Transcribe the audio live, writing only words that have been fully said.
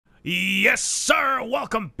Yes, sir!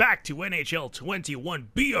 Welcome back to NHL 21.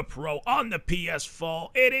 Be a Pro on the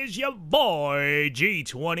PS4. It is your boy,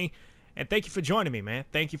 G20. And thank you for joining me, man.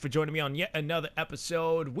 Thank you for joining me on yet another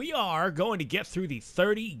episode. We are going to get through the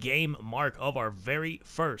 30-game mark of our very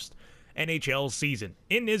first NHL season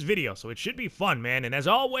in this video. So it should be fun, man. And as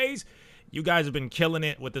always, you guys have been killing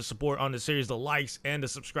it with the support on the series. The likes and the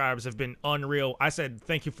subscribers have been unreal. I said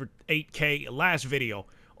thank you for 8K last video,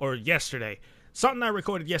 or yesterday. Something I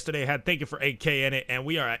recorded yesterday had thank you for 8K in it, and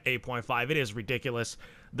we are at 8.5. It is ridiculous.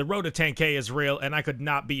 The road to 10K is real, and I could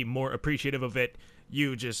not be more appreciative of it.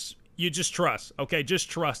 You just trust, okay? Just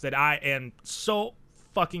trust that I am so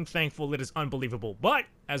fucking thankful. It is unbelievable. But,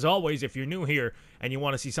 as always, if you're new here and you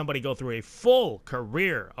want to see somebody go through a full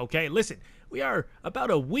career, okay? Listen, we are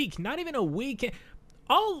about a week, not even a week.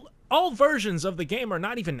 All versions of the game are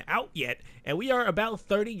not even out yet, and we are about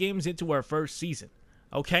 30 games into our first season.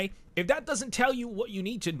 Okay? If that doesn't tell you what you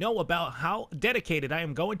need to know about how dedicated I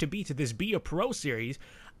am going to be to this Be a Pro series,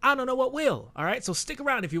 I don't know what will. Alright? So stick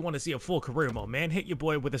around if you want to see a full career mode, man. Hit your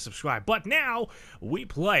boy with a subscribe. But now, we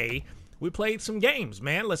played some games,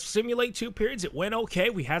 man. Let's simulate 2 periods. It went okay.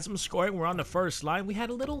 We had some scoring. We're on the first line. We had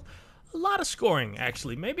a lot of scoring,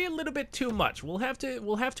 actually. Maybe a little bit too much. We'll have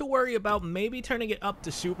to worry about maybe turning it up to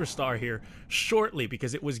Superstar here shortly,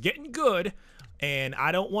 because it was getting good. And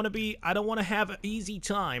I don't want to have an easy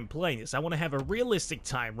time playing this. I want to have a realistic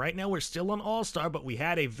time. Right now, we're still on All-Star, but we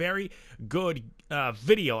had a very good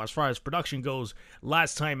video as far as production goes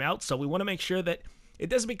last time out. So we want to make sure that it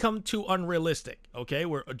doesn't become too unrealistic, okay?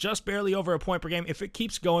 We're just barely over a point per game. If it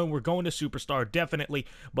keeps going, we're going to Superstar, definitely.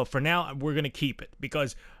 But for now, we're going to keep it,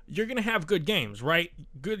 because you're going to have good games, right?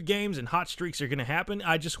 Good games and hot streaks are going to happen.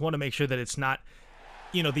 I just want to make sure that it's not,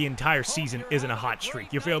 you know, the entire season isn't a hot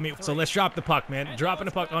streak. You feel me? So let's drop the puck, man. Dropping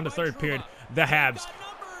the puck on the third period. The Habs.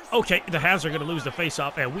 Okay, the Habs are going to lose the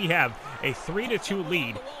faceoff, and we have a 3-2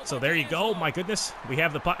 lead. So there you go. My goodness. We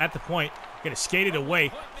have the puck at the point. Going to skate it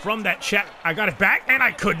away from that check. I got it back, and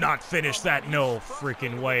I could not finish that. No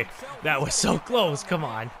freaking way. That was so close. Come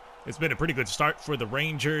on. It's been a pretty good start for the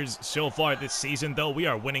Rangers so far this season, though. We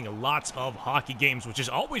are winning lots of hockey games, which is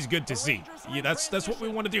always good to see. Yeah, that's what we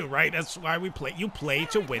want to do, right? That's why we play. You play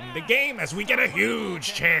to win the game, as we get a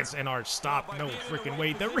huge chance in our stop. No freaking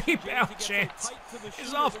way. The rebound chance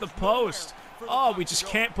is off the post. Oh, we just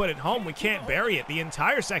can't put it home. We can't bury it. The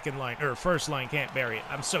entire second line, or first line, can't bury it.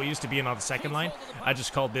 I'm so used to being on the second line. I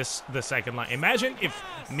just called this the second line. Imagine if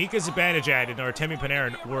Mika Zibanejad and Artemi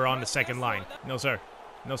Panarin were on the second line. No, sir.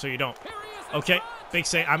 No, sir, you don't. Okay, big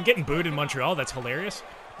say. I'm getting booed in Montreal. That's hilarious.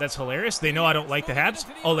 That's hilarious. They know I don't like the Habs.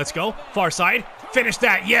 Oh, let's go. Far side. Finish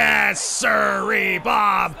that. Yes, sirree,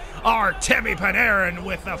 Bob. Artemi Panarin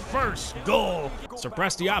with the first goal.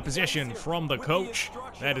 Suppress the opposition from the coach.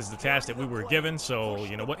 That is the task that we were given. So,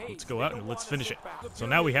 you know what? Let's go out and let's finish it. So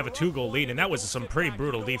now we have a 2-goal lead, and that was some pretty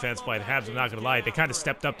brutal defense by the Habs. I'm not going to lie. They kind of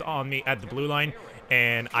stepped up on me at the blue line,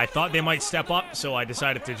 and I thought they might step up, so I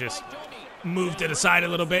decided to just moved to the side a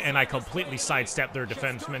little bit, and I completely sidestepped their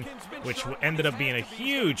defenseman, which ended up being a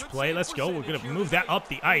huge play. Let's go. We're going to move that up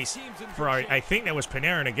the ice for our, I think that was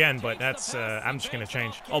Panarin again, but that's, I'm just going to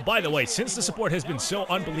change. Oh, by the way, since the support has been so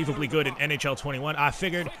unbelievably good in NHL 21, I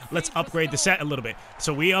figured let's upgrade the set a little bit.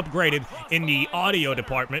 So we upgraded in the audio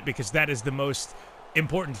department, because that is the most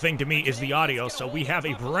important thing to me, is the audio. So we have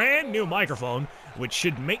a brand new microphone, which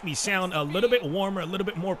should make me sound a little bit warmer, a little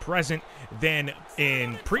bit more present than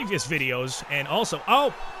in previous videos. And also,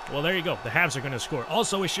 oh, well, there you go. The Habs are going to score.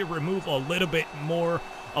 Also, it should remove a little bit more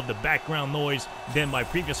of the background noise than my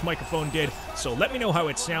previous microphone did. So let me know how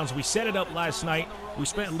it sounds. We set it up last night. We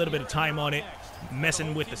spent a little bit of time on it,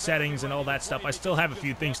 messing with the settings and all that stuff. I still have a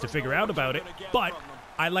few things to figure out about it, but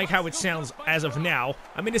I like how it sounds as of now.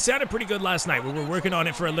 I mean, it sounded pretty good last night. We were working on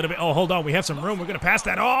it for a little bit. Oh, hold on. We have some room. We're going to pass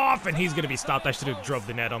that off, and he's going to be stopped. I should have drove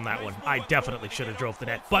the net on that one. I definitely should have drove the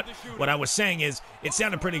net. But what I was saying is, it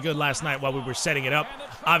sounded pretty good last night while we were setting it up.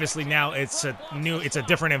 Obviously, now it's a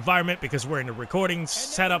different environment, because we're in a recording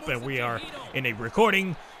setup, and we are in a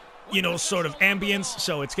recording, you know, sort of ambience,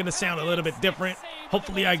 so it's going to sound a little bit different.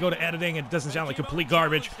 Hopefully I go to editing and it doesn't sound like complete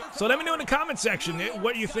garbage. So let me know in the comment section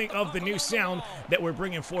what you think of the new sound that we're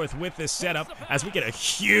bringing forth with this setup, as we get a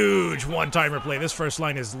huge one-timer play. This first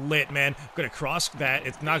line is lit, man. I'm going to cross that.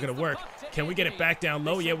 It's not going to work. Can we get it back down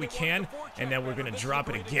low? Yeah, we can. And then we're going to drop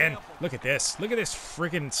it again. Look at this. Look at this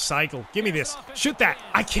freaking cycle. Give me this. Shoot that.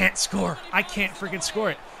 I can't score. I can't freaking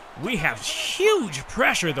score it. We have huge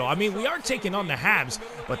pressure, though. I mean, we are taking on the Habs,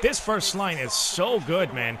 but this first line is so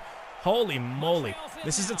good, man. Holy moly.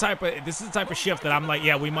 This is the type of shift that I'm like,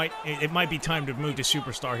 yeah, it might be time to move to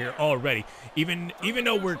Superstar here already. Even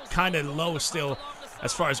though we're kind of low still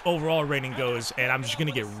as far as overall rating goes, and I'm just going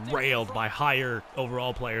to get railed by higher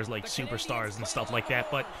overall players like superstars and stuff like that.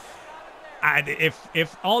 But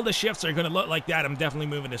if all the shifts are going to look like that, I'm definitely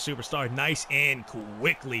moving to superstar nice and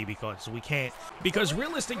quickly, because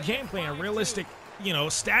realistic gameplay and realistic, you know,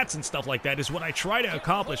 stats and stuff like that is what I try to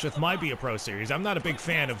accomplish with my Be a Pro series. I'm not a big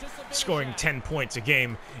fan of scoring 10 points a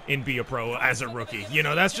game in Be a Pro as a rookie. You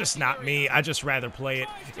know, that's just not me. I just rather play it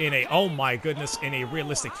in a, oh my goodness, in a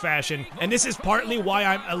realistic fashion. And this is partly why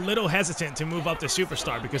I'm a little hesitant to move up to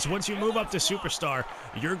superstar, because once you move up to superstar,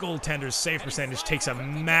 your goaltender's save percentage takes a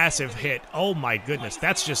massive hit. Oh my goodness,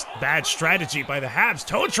 that's just bad strategy by the Habs.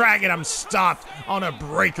 Toe drag, and I'm stopped on a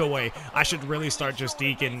breakaway. I should really start just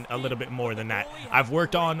deking a little bit more than that. I've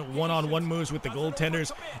worked on one-on-one moves with the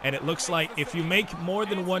goaltenders, and it looks like if you make more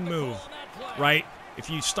than one move, right, if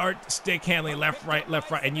you start stick handling left, right,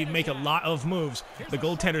 and you make a lot of moves, the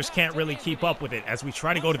goaltenders can't really keep up with it as we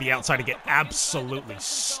try to go to the outside and get absolutely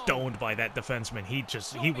stoned by that defenseman.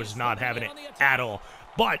 He was not having it at all.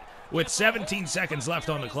 But with 17 seconds left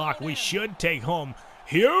on the clock, we should take home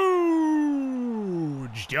huge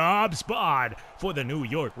job spot for the New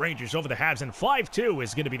York Rangers over the Habs, and 5-2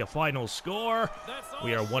 is going to be the final score.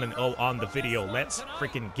 We are 1-0 on the video. Let's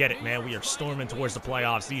freaking get it, man. We are storming towards the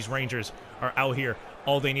playoffs. These Rangers are out here.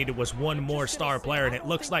 All they needed was one more star player, and it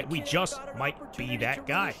looks like we just might be that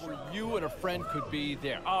guy. You and a friend could be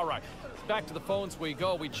there. All right, back to the phones we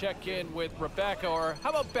go. We check in with Rebecca, or how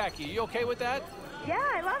about Becky? You okay with that? Yeah,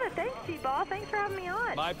 I love it. Thanks, T-Ball. Thanks for having me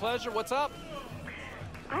on. My pleasure. What's up?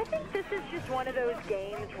 I think this is just one of those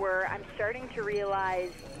games where I'm starting to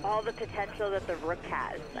realize all the potential that the Rook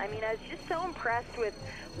has. I mean, I was just so impressed with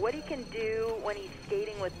what he can do when he's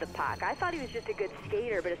skating with the puck. I thought he was just a good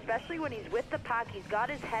skater, but especially when he's with the puck, he's got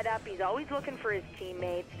his head up. He's always looking for his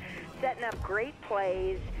teammates, setting up great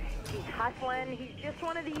plays. He's hustling. He's just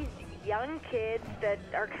one of these young kids that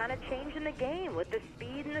are kind of changing the game with the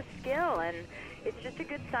speed and the skill, and it's just a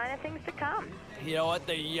good sign of things to come. You know what?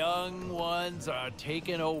 The young ones are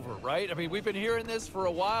taking over, right? I mean, we've been hearing this for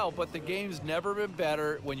a while, but the game's never been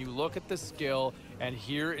better when you look at the skill, and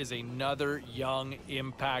here is another young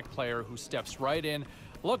impact player who steps right in.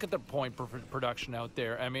 Look at the point production out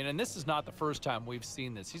there. I mean, and this is not the first time we've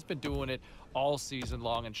seen this. He's been doing it all season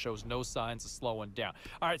long and shows no signs of slowing down.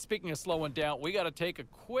 All right, speaking of slowing down, we got to take a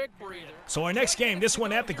quick breather. So our next game, this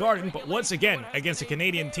one at the Garden, but once again against a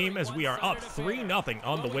Canadian team, as we are up 3-0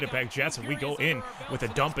 on the Winnipeg Jets, and we go in with a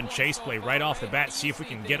dump and chase play right off the bat, see if we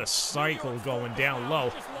can get a cycle going down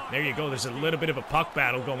low. There you go. There's a little bit of a puck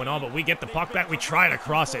battle going on, but we get the puck back. We try to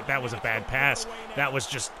cross it. That was a bad pass. That was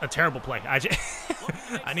just a terrible play.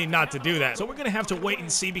 I need not to do that. So we're going to have to wait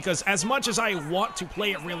and see, because as much as I want to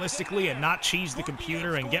play it realistically and not cheese the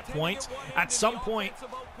computer and get points, at some point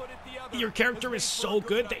your character is so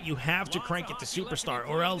good that you have to crank it to superstar,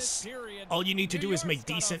 or else all you need to do is make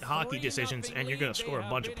decent hockey decisions and you're going to score a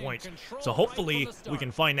bunch of points. So hopefully we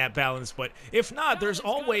can find that balance, but if not, there's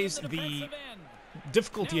always the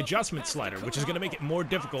difficulty adjustment slider, which is going to make it more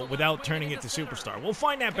difficult without turning it to superstar. We'll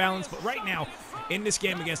find that balance, but right now in this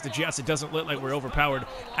game against the Jets, it doesn't look like we're overpowered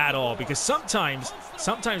at all, because sometimes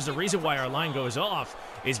the reason why our line goes off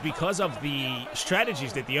is because of the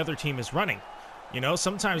strategies that the other team is running. You know,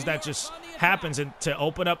 sometimes that just happens to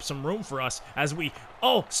open up some room for us as we,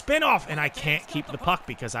 spin off, and I can't keep the puck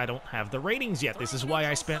because I don't have the ratings yet. This is why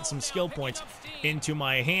I spent some skill points into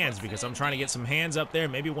my hands, because I'm trying to get some hands up there.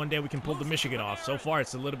 Maybe one day we can pull the Michigan off. So far,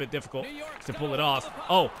 it's a little bit difficult to pull it off.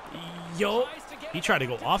 He tried to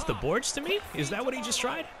go off the boards to me? Is that what he just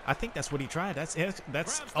tried? I think that's what he tried.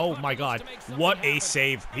 That's oh my God. What a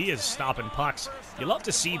save. He is stopping pucks. You love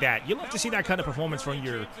to see that. You love to see that kind of performance from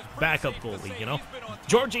your backup goalie, you know?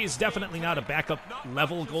 Georgie is definitely not a backup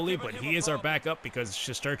level goalie, but he is our backup because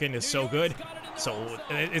Shesterkin is so good. So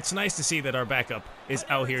it's nice to see that our backup is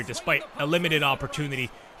out here despite a limited opportunity.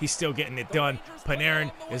 He's still getting it done.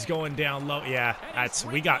 Panarin is going down low. Yeah,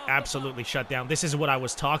 we got absolutely shut down. This is what I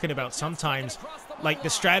was talking about. Sometimes, like, the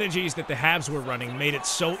strategies that the Habs were running made it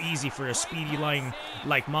so easy for a speedy line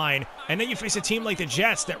like mine. And then you face a team like the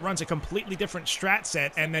Jets that runs a completely different strat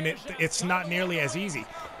set, and then it's not nearly as easy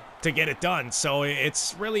to get it done. So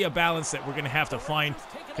it's really a balance that we're going to have to find,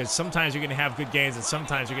 because sometimes you're going to have good games, and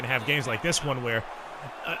sometimes you're going to have games like this one where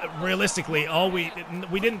realistically,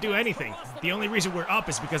 we didn't do anything. The only reason we're up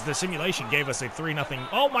is because the simulation gave us a 3-0,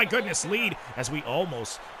 oh my goodness, lead, as we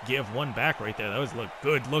almost give one back right there. That was a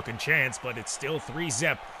good-looking chance, but it's still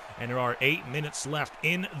 3-0, and there are 8 minutes left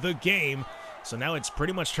in the game. So now it's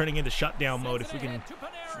pretty much turning into shutdown mode. If we can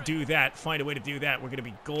do that, find a way to do that, we're going to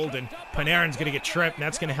be golden. Panarin's going to get tripped, and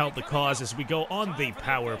that's going to help the cause as we go on the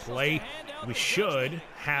power play. We should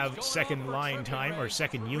have second line time or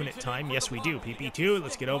second unit time. Yes, we do. PP2,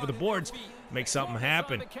 let's get over the boards, make something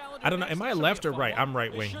happen. I don't know, am I left or right? I'm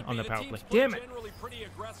right wing on the power play. Damn it.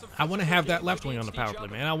 I want to have that left wing on the power play,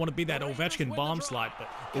 man. I want to be that Ovechkin bomb slot,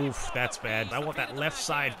 but oof, that's bad. I want that left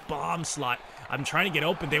side bomb slot. I'm trying to get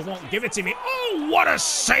open. They won't give it to me. Oh, what a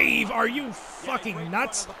save. Are you fucking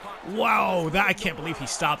nuts? Wow, I can't believe he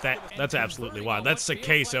stopped that. That's absolutely wild. That's a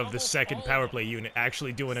case of the second power play unit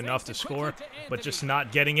actually doing enough to score, but just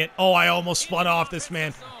not getting it. Oh, I almost spun off this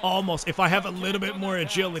man. Almost. If I have a little bit more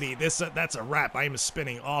agility, that's a wrap. I am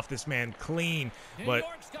spinning off this man clean, but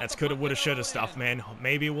that's coulda, woulda, shoulda stuff, man.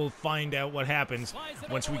 Maybe we'll find out what happens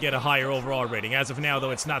once we get a higher overall rating. As of now,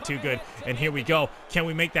 though, it's not too good. And here we go. Can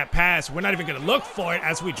we make that pass? We're not even going to look for it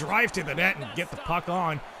as we drive to the net and get the puck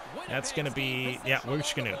on. That's going to be, yeah, we're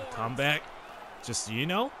just going to come back. Just, you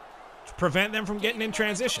know, prevent them from getting in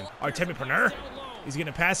transition. Artemi, he's going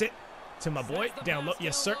to pass it to my boy. Down low.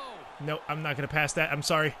 Yes, sir. No, I'm not going to pass that. I'm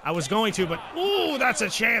sorry. I was going to, but ooh, that's a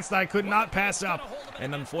chance that I could not pass up.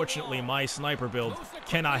 And unfortunately, my sniper build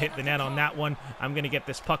cannot hit the net on that one. I'm going to get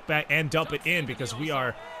this puck back and dump it in because we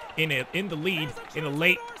are in the lead in a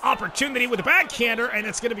late opportunity with a backhander, and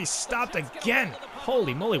it's going to be stopped again.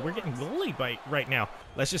 Holy moly, we're getting bullied right now.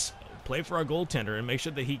 Let's just play for our goaltender and make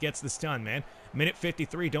sure that he gets this done, man. Minute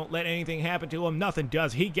 53, don't let anything happen to him. Nothing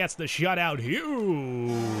does. He gets the shutout.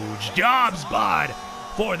 Huge jobs, bud,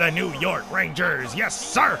 for the New York Rangers. Yes,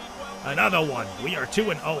 sir. Another one. We are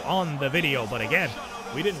 2-0 on the video, but again,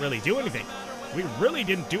 we didn't really do anything. We really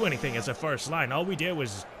didn't do anything as a first line. All we did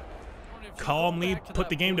was calmly put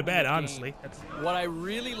the game to bed, honestly. What I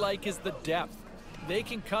really like is the depth. They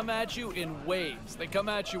can come at you in waves. They come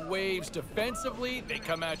at you waves defensively. They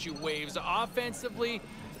come at you waves offensively.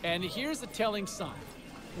 And here's a telling sign.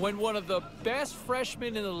 When one of the best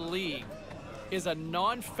freshmen in the league is a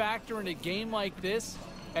non-factor in a game like this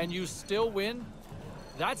and you still win,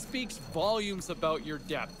 that speaks volumes about your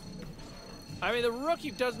depth. I mean, the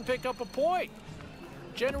rookie doesn't pick up a point.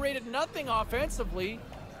 Generated nothing offensively,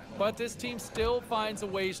 but this team still finds a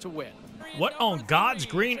ways to win. What on God's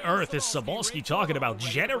green earth is Sobolski talking about?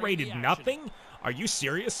 Generated nothing? Are you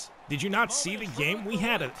serious? Did you not see the game? We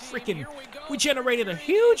generated a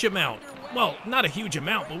huge amount. Well, not a huge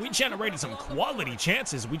amount, but we generated some quality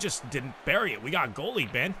chances. We just didn't bury it. We got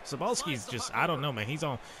goalied, man. Sobolski's just, I don't know, man.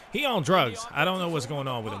 He on drugs. I don't know what's going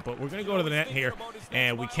on with him, but we're going to go to the net here,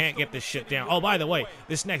 and we can't get this shit down. Oh, by the way,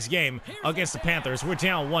 this next game against the Panthers, we're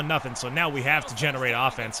down 1-0, so now we have to generate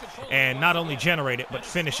offense, and not only generate it, but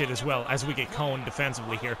finish it as well as we get coned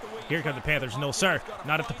defensively here. Here come the Panthers. No, sir.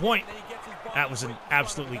 Not at the point. That was an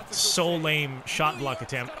absolutely so lame shot block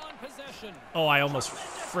attempt. Oh, I almost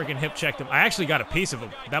friggin' hip checked him. I actually got a piece of him.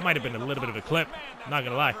 That might have been a little bit of a clip. Not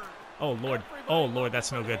gonna lie. Oh, Lord. Oh, Lord,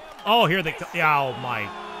 that's no good. Oh, here they come. Oh, my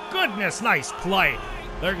goodness. Nice play.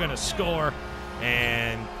 They're gonna score.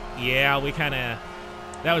 And, yeah,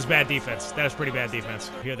 that was bad defense. That was pretty bad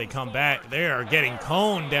defense. Here they come back. They are getting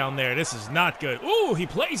coned down there. This is not good. Ooh, he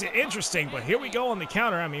plays it interesting, but here we go on the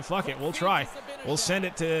counter. I mean, fuck it. We'll try. We'll send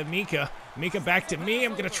it to Mika. Mika back to me.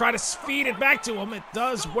 I'm going to try to feed it back to him. It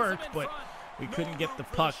does work, but we couldn't get the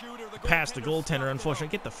puck past the goaltender,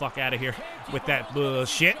 unfortunately. Get the fuck out of here with that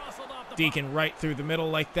bullshit. Deacon right through the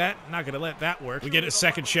middle like that. Not going to let that work. We get a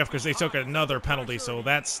second shift because they took another penalty, so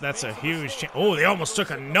that's a huge chance. Oh, they almost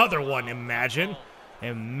took another one, imagine.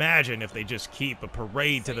 Imagine if they just keep a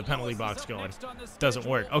parade to the penalty box going. Doesn't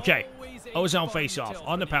work. Okay, ozone face-off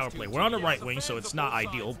on the power play. We're on the right wing, so it's not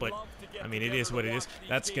ideal, but, I mean, it is what it is.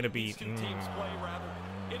 That's going to be...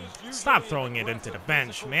 Stop throwing it into the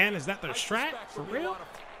bench, man. Is that their strat? For real?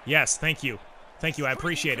 Yes, thank you. Thank you, I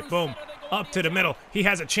appreciate it. Boom. Up to the middle. He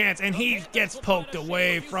has a chance, and he gets poked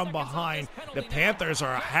away from behind. The Panthers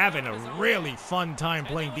are having a really fun time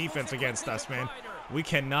playing defense against us, man. We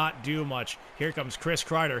cannot do much. Here comes Chris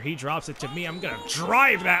Kreider. He drops it to me. I'm going to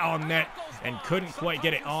drive that on net and couldn't quite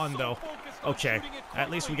get it on, though. Okay, at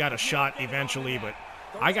least we got a shot eventually, but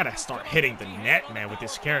I got to start hitting the net, man, with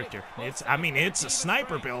this character. It's a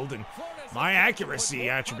sniper build, and my accuracy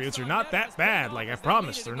attributes are not that bad. Like I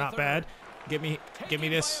promised, they're not bad. Give me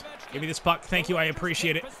this. Give me this puck. Thank you. I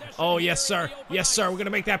appreciate it. Oh, yes, sir. Yes, sir. We're going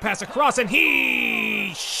to make that pass across, and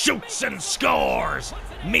he shoots and scores.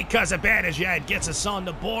 Mika Zibanejad gets us on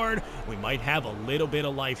the board. We might have a little bit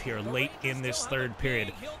of life here late in this third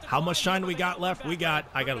period. How much time do we got left? I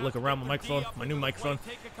got to look around my microphone, my new microphone.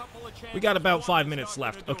 We got about 5 minutes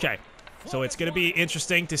left. Okay. So it's going to be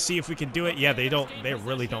interesting to see if we can do it. Yeah, they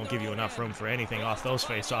really don't give you enough room for anything off those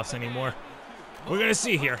face-offs anymore. We're going to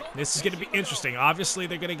see here. This is going to be interesting. Obviously,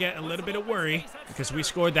 they're going to get a little bit of worry because we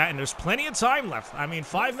scored that, and there's plenty of time left. I mean,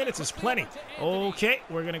 5 minutes is plenty. Okay,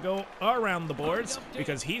 we're going to go around the boards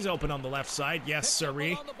because he's open on the left side. Yes,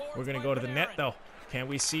 sirree. We're going to go to the net, though. Can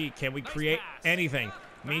we see? Can we create anything?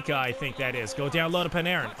 Mika, I think that is. Go down low to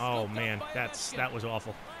Panarin. Oh, man, that was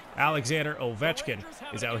awful. Alexander Ovechkin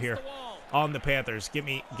is out here on the Panthers. Give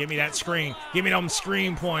me that screen. Give me them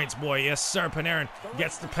screen points, boy. Yes, sir. Panarin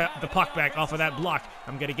gets the puck back off of that block.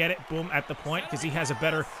 I'm going to get it. Boom, at the point because he has a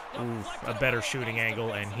better shooting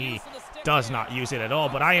angle, and he does not use it at all.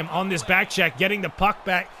 But I am on this back check, getting the puck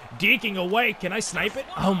back, deking away. Can I snipe it?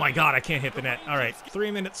 Oh, my God, I can't hit the net. All right,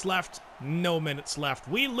 3 minutes left. No minutes left.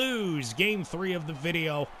 We lose game 3 of the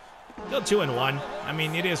video. Still 2-1. I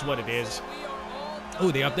mean, it is what it is. Oh,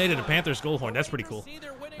 they updated the Panthers goal horn. That's pretty cool.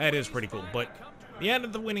 That is pretty cool. But the end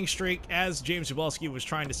of the winning streak, as James Jablonski was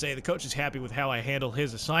trying to say, the coach is happy with how I handle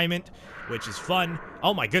his assignment, which is fun.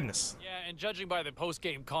 Oh, my goodness. Yeah, and judging by the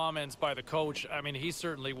post-game comments by the coach, I mean, he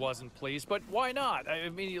certainly wasn't pleased. But why not? I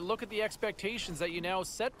mean, you look at the expectations that you now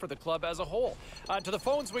set for the club as a whole. To the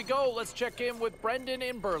phones we go. Let's check in with Brendan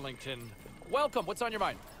in Burlington. Welcome. What's on your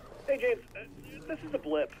mind? Hey, James, this is a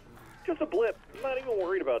blip. Just a blip. I'm not even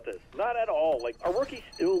worried about this. Not at all. Like, our rookie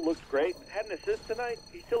still looks great. Had an assist tonight.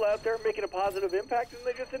 He's still out there making a positive impact, and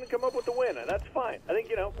they just didn't come up with the win, and that's fine. I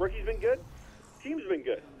think, rookie's been good. Team's been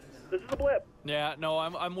good. This is a blip. Yeah, no,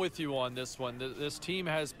 I'm with you on this one. This team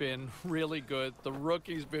has been really good. The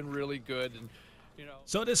rookie's been really good, and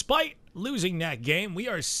So despite losing that game, we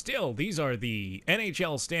are still, these are the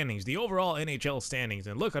NHL standings, the overall NHL standings,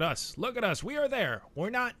 and look at us, we are there. We're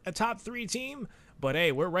not a top 3 team, but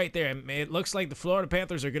hey, we're right there. It looks like the Florida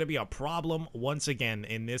Panthers are going to be a problem once again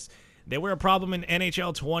in this. They were a problem in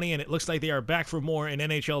NHL 20, and it looks like they are back for more in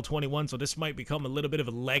NHL 21, so this might become a little bit of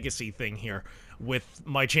a legacy thing here with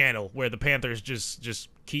my channel, where the Panthers just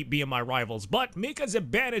keep being my rivals. But Mika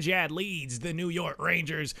Zibanejad leads the New York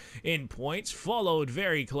Rangers in points, followed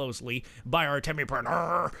very closely by Artemi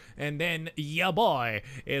Panarin, and then ya boy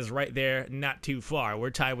is right there, not too far. We're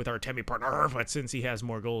tied with Artemi Panarin, but since he has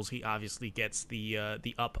more goals, he obviously gets the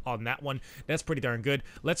up on that one. That's pretty darn good.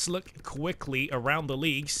 Let's look quickly around the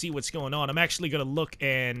league, see what's going on. I'm actually going to look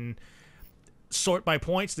and sort by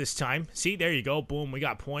points this time. See, there you go. Boom, we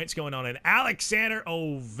got points going on. And Alexander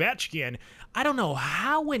Ovechkin, I don't know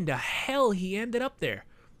how in the hell he ended up there.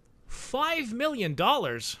 $5 million.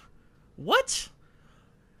 What?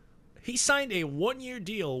 He signed a one-year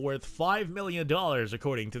deal worth $5 million,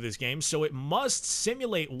 according to this game, so it must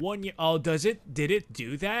simulate 1 year. Oh, does it? Did it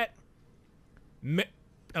do that?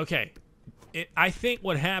 Okay. I think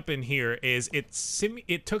what happened here is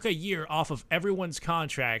it took a year off of everyone's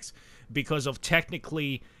contracts because of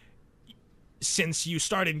technically, since you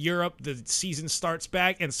start in Europe, the season starts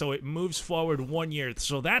back, and so it moves forward 1 year.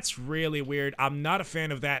 So that's really weird. I'm not a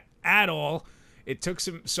fan of that at all. It took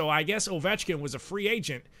some, so I guess Ovechkin was a free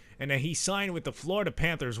agent, and then he signed with the Florida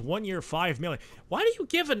Panthers, 1 year, $5 million. Why do you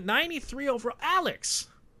give a 93 over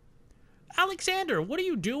Alexander, what are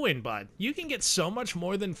you doing, bud? You can get so much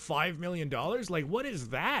more than $5 million? Like, what is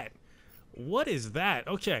that? What is that?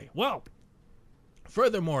 Okay, well,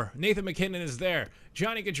 furthermore, Nathan McKinnon is there.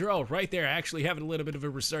 Johnny Gaudreau right there, actually having a little bit of a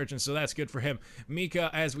resurgence, so that's good for him. Mika,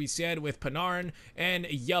 as we said, with Panarin, and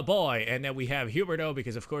ya boy. And then we have Huberdeau,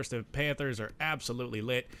 because, of course, the Panthers are absolutely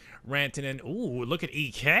lit. Rantanen, ooh, look at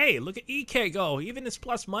EK. Look at EK go. Even his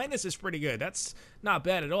plus-minus is pretty good. That's not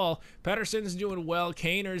bad at all. Pettersson's doing well.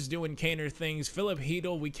 Kaner's doing Kaner things. Philip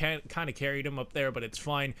Hedl, we kind of carried him up there, but it's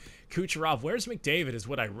fine. Kucherov, where's McDavid is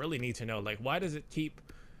what I really need to know. Like, why does it keep...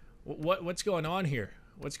 What's going on here?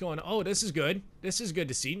 What's going on? Oh, this is good. This is good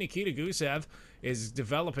to see. Nikita Gusev is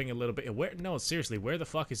developing a little bit. No, seriously, where the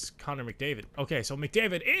fuck is Connor McDavid? Okay, so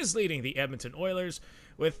McDavid is leading the Edmonton Oilers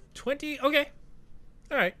with 20. Okay.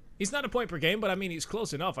 All right. He's not a point per game, but I mean, he's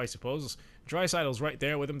close enough, I suppose. Draisaitl's right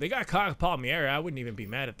there with him. They got Kyle Palmieri. I wouldn't even be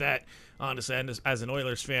mad at that, honestly. And as an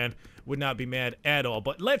Oilers fan, would not be mad at all.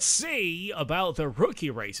 But let's see about the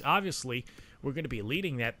rookie race. Obviously, we're going to be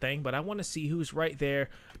leading that thing, but I want to see who's right there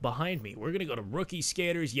behind me. We're going to go to rookie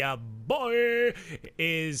skaters. Yeah, boy,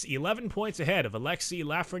 is 11 points ahead of Alexis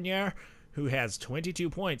Lafreniere, who has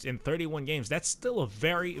 22 points in 31 games. That's still a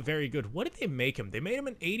very, very good. What did they make him? They made him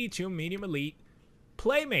an 82 medium elite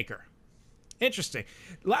playmaker. Interesting.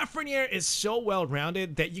 Lafreniere is so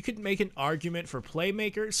well-rounded that you could make an argument for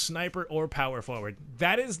playmaker, sniper, or power forward.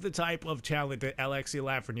 That is the type of talent that Alexis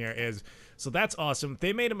Lafreniere is. So that's awesome.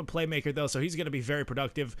 They made him a playmaker, though, so he's going to be very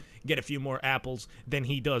productive, get a few more apples than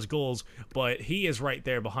he does goals. But he is right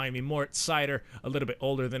there behind me. Mort Sider, a little bit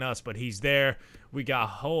older than us, but he's there. We got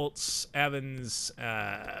Holtz, Evans,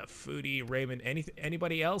 Foodie, Raymond.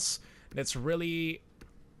 Anybody else that's really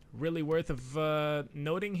worth of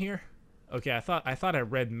noting here? Okay, I thought I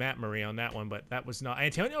read Matt Murray on that one, but that was not.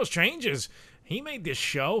 Antonio Stranges, he made this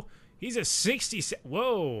show. He's a 60.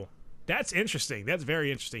 Whoa, that's interesting. That's very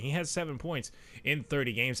interesting. He has 7 points in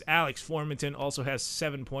 30 games. Alex Formanton also has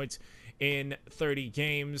 7 points in 30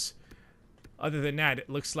 games. Other than that, it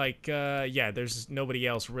looks like, yeah, there's nobody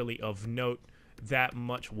else really of note that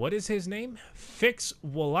much. What is his name? Fix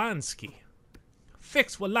Wolanski.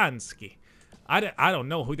 Fix Wolanski. I don't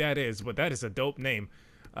know who that is, but that is a dope name.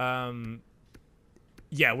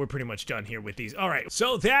 Yeah, we're pretty much done here with these. All right,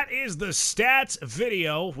 so that is the stats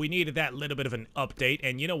video. We needed that little bit of an update,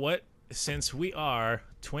 and you know what? Since we are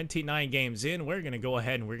 29 games in, we're going to go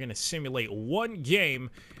ahead and we're going to simulate one game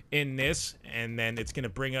in this, and then it's going to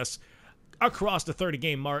bring us across the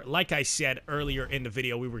 30-game mark. Like I said earlier in the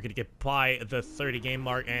video, we were going to get by the 30-game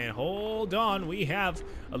mark, and hold on, we have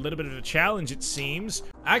a little bit of a challenge, it seems.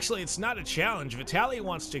 Actually, it's not a challenge. Vitaly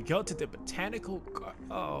wants to go to the botanical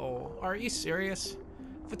Oh, are you serious?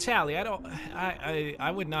 Vitaly,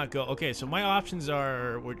 I would not go. Okay, so my options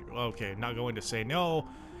are, okay, not going to say no,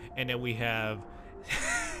 and then we have,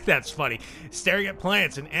 that's funny, staring at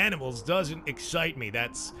plants and animals doesn't excite me.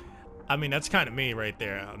 I mean, that's kind of me right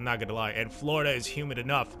there. I'm not going to lie. And Florida is humid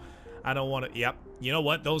enough. I don't want to... Yep. You know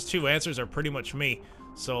what? Those two answers are pretty much me.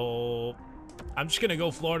 So, I'm just going to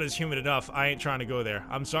go Florida is humid enough. I ain't trying to go there.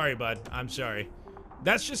 I'm sorry, bud. I'm sorry.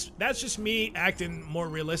 That's just me acting more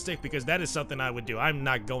realistic because that is something I would do. I'm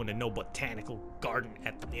not going to no botanical garden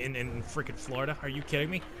in freaking Florida. Are you kidding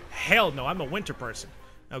me? Hell no. I'm a winter person.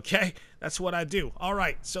 Okay, that's what I do. All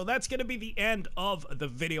right, so that's going to be the end of the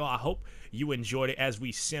video. I hope you enjoyed it as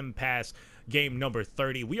we sim past game number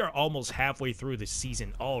 30. We are almost halfway through the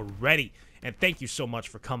season already, and thank you so much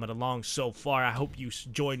for coming along so far. I hope you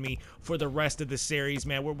join me for the rest of the series,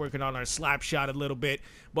 man. We're working on our slap shot a little bit,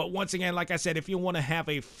 but once again, like I said, if you want to have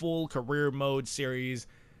a full career mode series,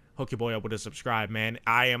 hook your boy up with a subscribe, man.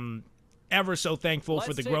 I am ever so thankful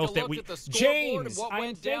for the growth that we... James!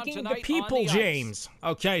 I'm thanking the people, James!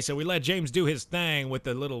 Okay, so we let James do his thing with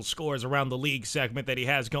the little scores around the league segment that he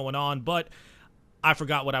has going on, but I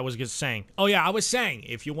forgot what I was just saying. Oh yeah, I was saying,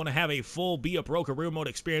 if you want to have a full Be a Pro career mode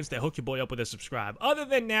experience, then hook your boy up with a subscribe. Other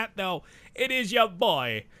than that, though, it is your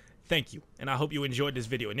boy. Thank you, and I hope you enjoyed this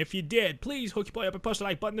video. And if you did, please hook your boy up and push the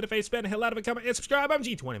like button to the face, spam the hell out of a comment, and subscribe. I'm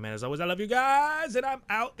G20, man. As always, I love you guys, and I'm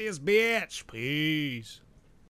out this bitch. Peace.